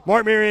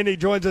Marc Mariani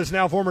joins us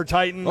now, former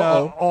Titan,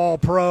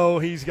 All-Pro.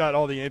 He's got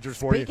all the answers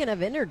for you. Speaking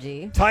of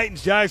energy.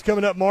 Titans, Jags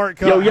coming up,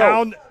 Mark.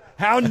 Yo.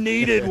 How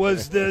needed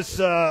was this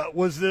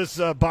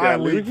bye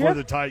week for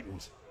the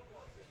Titans?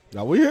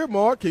 Now we hear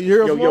Mark. Can you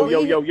hear us, Mark?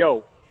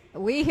 Yo.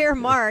 We hear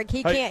Mark.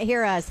 He can't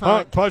hear us,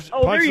 Hunt, punch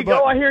there you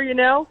go. I hear you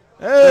now.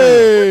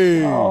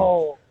 Hey.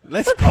 Oh.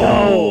 Let's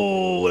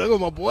go. There goes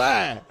my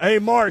boy. Hey,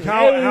 Mark,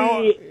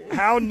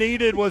 how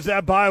needed was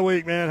that bye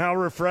week, man? How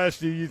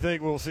refreshed do you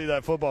think we'll see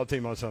that football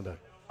team on Sunday?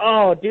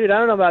 Oh, dude, I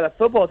don't know about the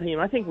football team.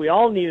 I think we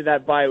all needed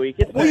that bye week.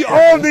 We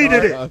all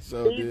needed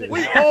it.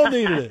 We all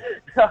needed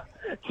it.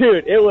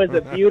 Dude, it was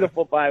a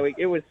beautiful bye week.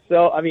 It was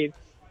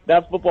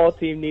that football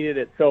team needed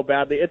it so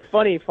badly. It's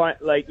funny,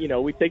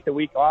 we take the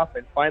week off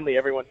and finally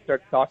everyone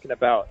starts talking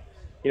about,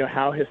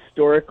 how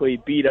historically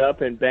beat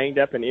up and banged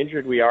up and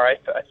injured we are.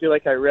 I feel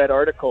like I read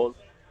articles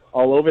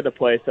all over the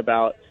place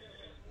about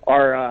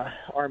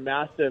our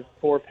massive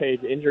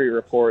 4-page injury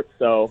report.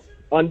 So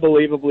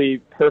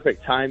unbelievably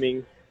perfect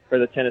timing for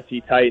the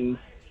Tennessee Titans.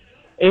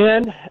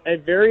 And a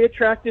very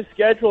attractive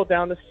schedule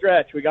down the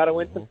stretch. We got to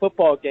win some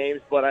football games,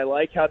 but I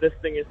like how this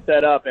thing is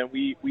set up, and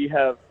we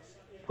have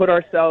put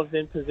ourselves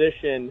in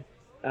position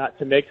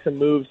to make some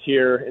moves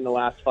here in the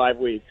last 5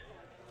 weeks.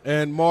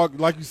 And, Mark,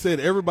 like you said,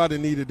 everybody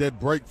needed that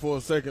break for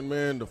a second,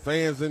 man, the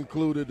fans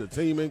included, the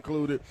team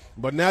included.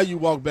 But now you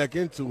walk back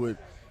into it,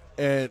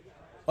 and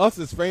us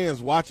as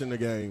fans watching the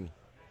game,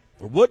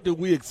 what do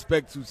we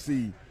expect to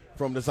see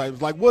from the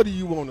Titans? Like, what do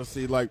you want to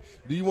see? Like,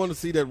 do you want to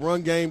see that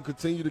run game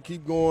continue to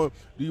keep going?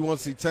 Do you want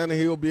to see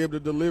Tannehill be able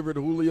to deliver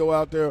to Julio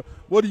out there?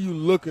 What are you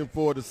looking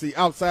for to see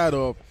outside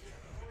of,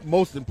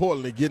 most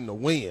importantly, getting a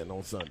win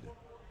on Sunday?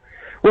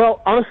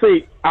 Well,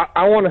 honestly,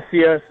 I want to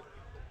see us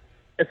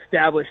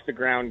establish the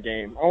ground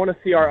game. I want to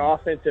see our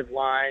offensive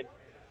line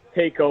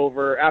take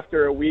over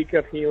after a week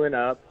of healing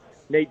up.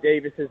 Nate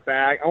Davis is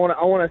back. I want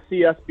to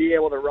see us be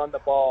able to run the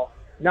ball.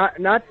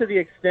 Not to the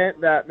extent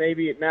that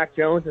maybe Mac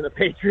Jones and the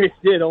Patriots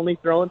did, only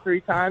throwing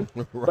 3 times.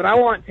 Right. But I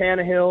want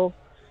Tannehill,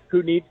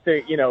 who needs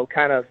to,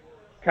 kind of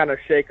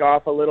shake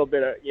off a little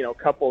bit of,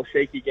 couple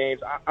shaky games.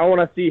 I want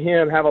to see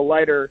him have a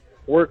lighter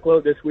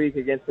workload this week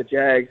against the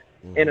Jags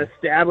and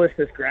establish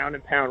this ground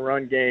and pound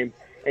run game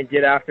and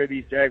get after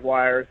these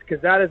Jaguars, because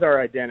that is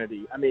our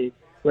identity. I mean,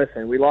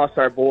 listen, we lost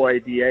our boy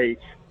DH,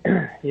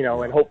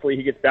 and hopefully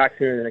he gets back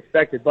sooner than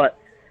expected, but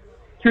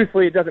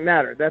truthfully, it doesn't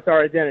matter. That's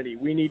our identity.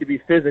 We need to be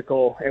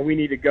physical, and we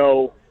need to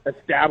go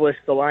establish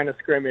the line of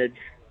scrimmage,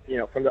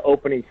 from the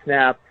opening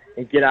snap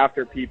and get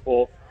after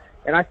people.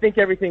 And I think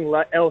everything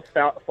else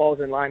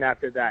falls in line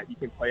after that. You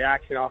can play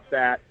action off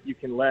that. You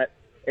can let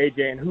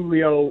AJ and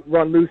Julio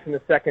run loose in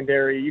the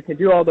secondary. You can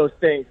do all those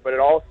things, but it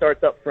all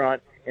starts up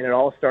front, and it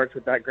all starts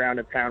with that ground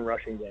and pound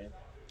rushing game.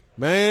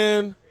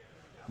 Man,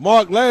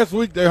 Mark, last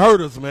week they hurt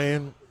us,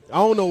 man. I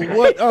don't know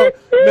what,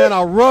 man.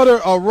 A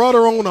rudder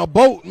on a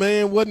boat,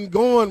 man, wasn't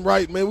going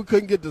right, man. We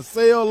couldn't get the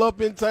sail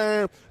up in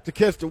time to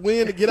catch the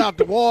wind to get out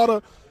the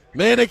water.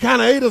 Man, they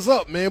kind of ate us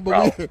up, man.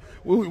 But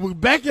we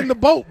back in the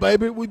boat,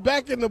 baby. We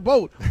back in the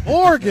boat.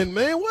 Oregon,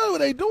 man, what were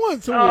they doing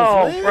to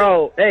us, man?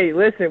 Bro, hey,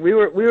 listen, we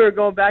were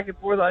going back and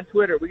forth on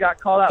Twitter. We got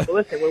called out, but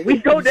listen, when we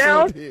go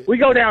down, we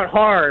go down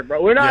hard,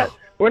 bro. We're not. Yeah.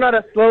 We're not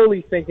a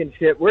slowly sinking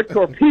ship. We're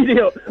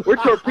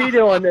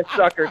torpedoing this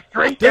sucker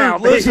straight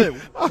down. Listen,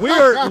 we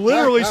are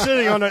literally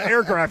sitting on an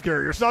aircraft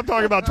carrier. Stop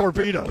talking about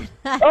torpedoes.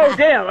 Oh,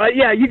 damn.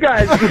 Yeah, you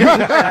guys. Hey,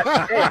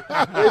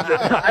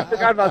 listen, I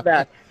forgot about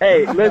that.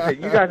 Hey,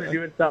 listen, you guys are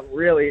doing something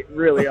really,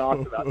 really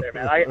awesome out there,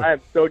 man. I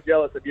am so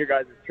jealous of your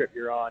guys' trip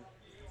you're on.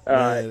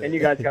 And you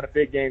guys got a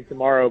big game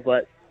tomorrow,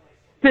 but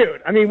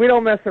dude, I mean, we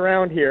don't mess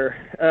around here.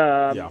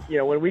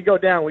 When we go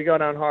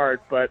down hard.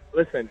 But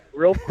listen,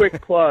 real quick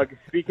plug,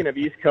 speaking of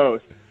East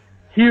Coast,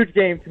 huge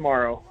game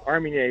tomorrow,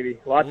 Army-Navy,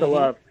 lots of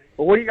love.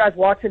 But what are you guys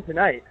watching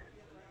tonight?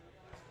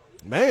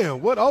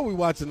 Man, what are we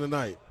watching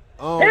tonight?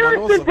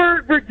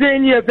 Harrisonburg,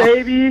 Virginia,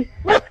 baby.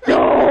 Let's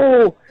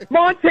go.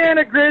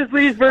 Montana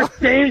Grizzlies versus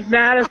James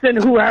Madison,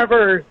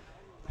 whoever.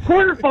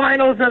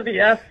 Quarterfinals of the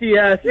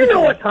FCS. You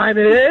know what time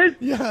it is.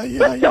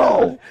 Let's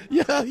go.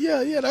 Yeah.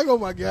 There go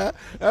my guy.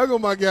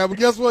 But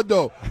guess what,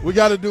 though? We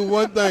got to do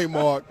one thing,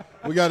 Mark.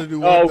 We got to do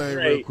one thing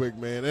real quick,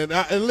 man.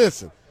 And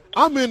listen,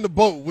 I'm in the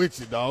boat with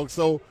you, dog.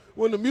 So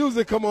when the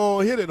music come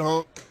on, hit it,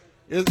 Hunk.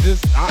 I got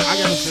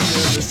to sit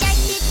there and listen.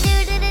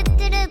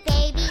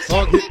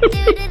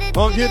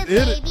 Hunk, hit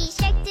it.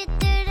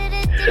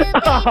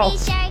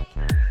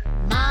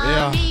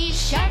 Yeah.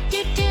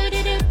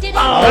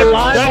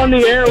 Live on the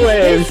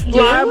airwaves.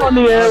 Live on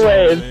the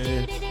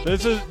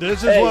airwaves.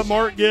 This is what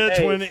Mark gets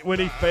when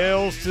he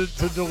fails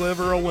to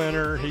deliver a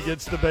winner. He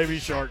gets the Baby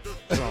Shark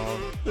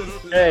song.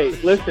 Hey,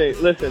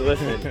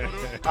 listen.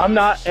 I'm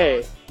not.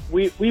 Hey,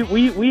 we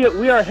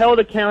are held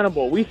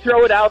accountable. We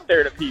throw it out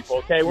there to people.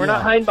 Okay, we're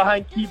not hiding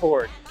behind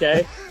keyboards.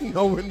 Okay.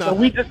 No, we're not. So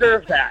we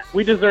deserve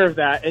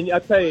that. And I'll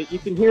tell you, you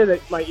can hear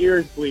that my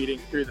ears bleeding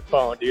through the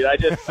phone, dude.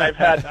 I've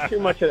had too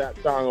much of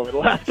that song over the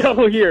last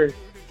couple of years.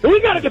 So we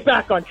got to get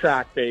back on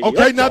track, baby.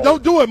 Okay, now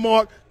don't do it,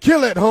 Mark.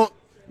 Kill it, Hunk.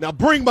 Now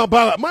bring my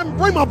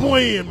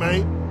boy in,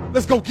 man.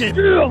 Let's go get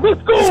it. Yeah,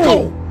 let's go. Let's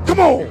go. Come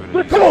on.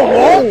 Let's Come go.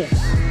 on, Mark.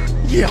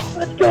 Yeah.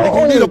 Let's go. They're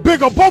going to need a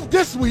bigger boat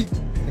this week.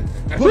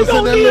 Put us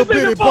in that little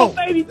bitty boat.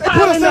 Baby. They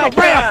put us in a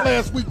raft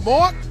last week,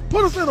 Mark.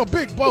 Put us in a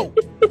big boat.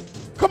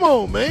 Come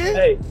on, man.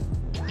 Hey,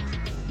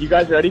 you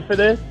guys ready for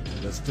this?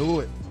 Let's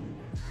do it.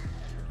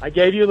 I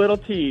gave you a little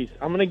tease.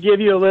 I'm going to give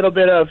you a little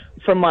bit of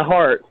from my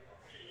heart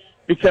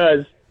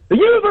because the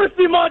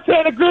University of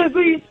Montana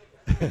Grizzlies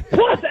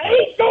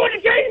 +8 going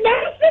to James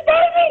Madison,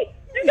 baby.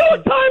 You know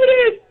what time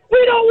it is.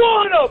 We don't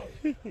want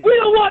them. We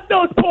don't want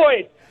those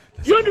points.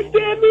 You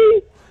understand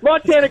me?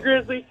 Montana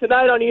Grizzlies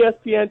tonight on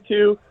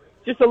ESPN2.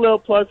 Just a little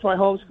plug for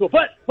my homeschool.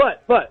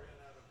 But,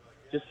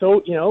 just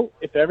so, you know,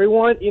 if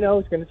everyone, you know,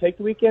 is going to take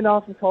the weekend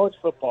off from college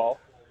football,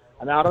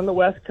 I'm out on the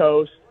West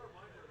Coast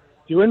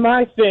doing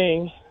my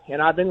thing,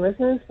 and I've been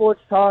listening to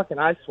sports talk, and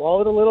I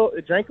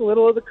drank a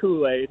little of the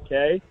Kool-Aid,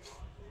 okay?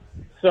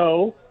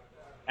 So,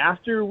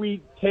 after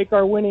we take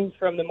our winnings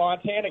from the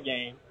Montana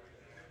game,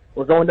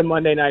 we're going to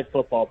Monday Night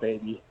Football,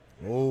 baby.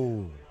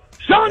 Oh.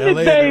 Sean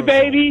McVay,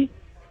 baby.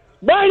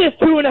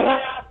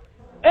 -2.5.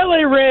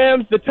 LA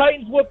Rams, the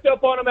Titans whooped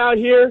up on them out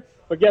here.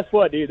 But guess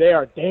what, dude? They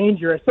are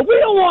dangerous. So we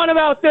don't want them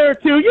out there,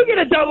 too. You get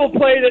a double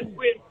play this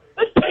week.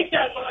 Let's take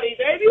that money,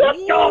 baby.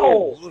 Let's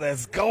go.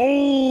 Let's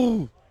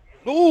go.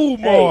 Ooh,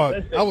 Mark.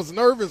 Hey, I was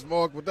nervous,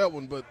 Mark, with that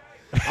one, but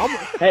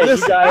Hey,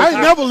 listen, you guys, I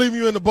ain't never leaving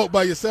you in the boat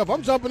by yourself.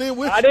 I'm jumping in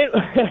with I you.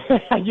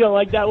 didn't. You don't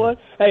like that one?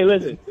 Hey,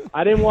 listen.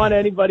 I didn't want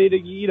anybody to,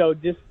 you know,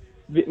 just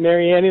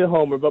Mariani the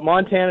homer, but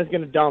Montana's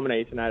going to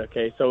dominate tonight.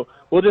 Okay, so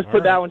we'll just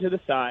put that one to the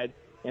side,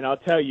 and I'll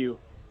tell you,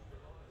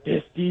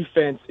 this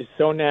defense is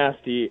so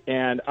nasty,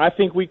 and I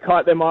think we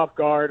caught them off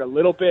guard a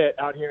little bit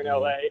out here in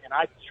LA, and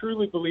I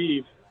truly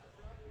believe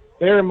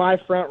they're my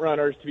front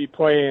runners to be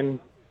playing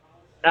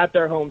at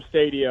their home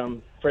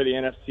stadium for the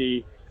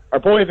NFC. Our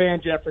boy Van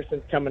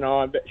Jefferson's coming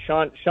on, but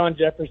Sean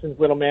Jefferson's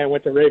little man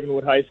went to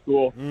Ravenwood High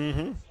School.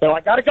 Mm-hmm. So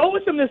I got to go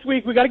with him this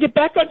week. We got to get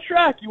back on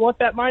track. You want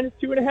that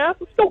 -2.5?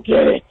 Let's go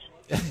get it.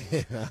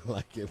 I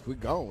like it. We're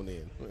going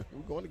in. We're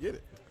going to get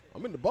it.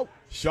 I'm in the boat.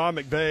 Sean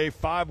McVay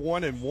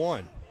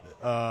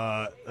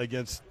 5-1-1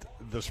 against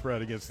the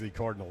spread against the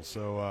Cardinals.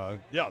 So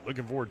yeah,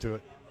 looking forward to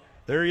it.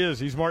 There he is.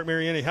 He's Marc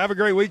Mariani. Have a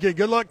great weekend.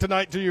 Good luck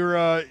tonight to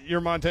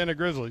your Montana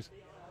Grizzlies.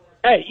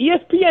 Hey,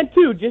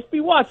 ESPN2, just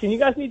be watching. You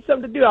guys need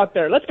something to do out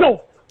there. Let's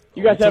go.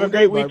 You guys have a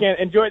great weekend.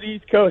 Enjoy the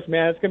East Coast,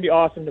 man. It's going to be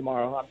awesome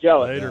tomorrow. I'm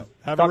jealous. Later.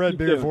 Have a red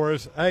beer for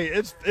us. Hey,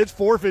 it's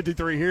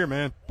 4:53 here,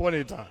 man.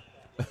 Plenty of time.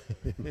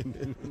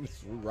 We're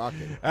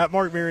rocking. At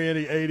Marc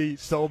Mariani 80,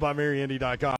 soldbymariani.com.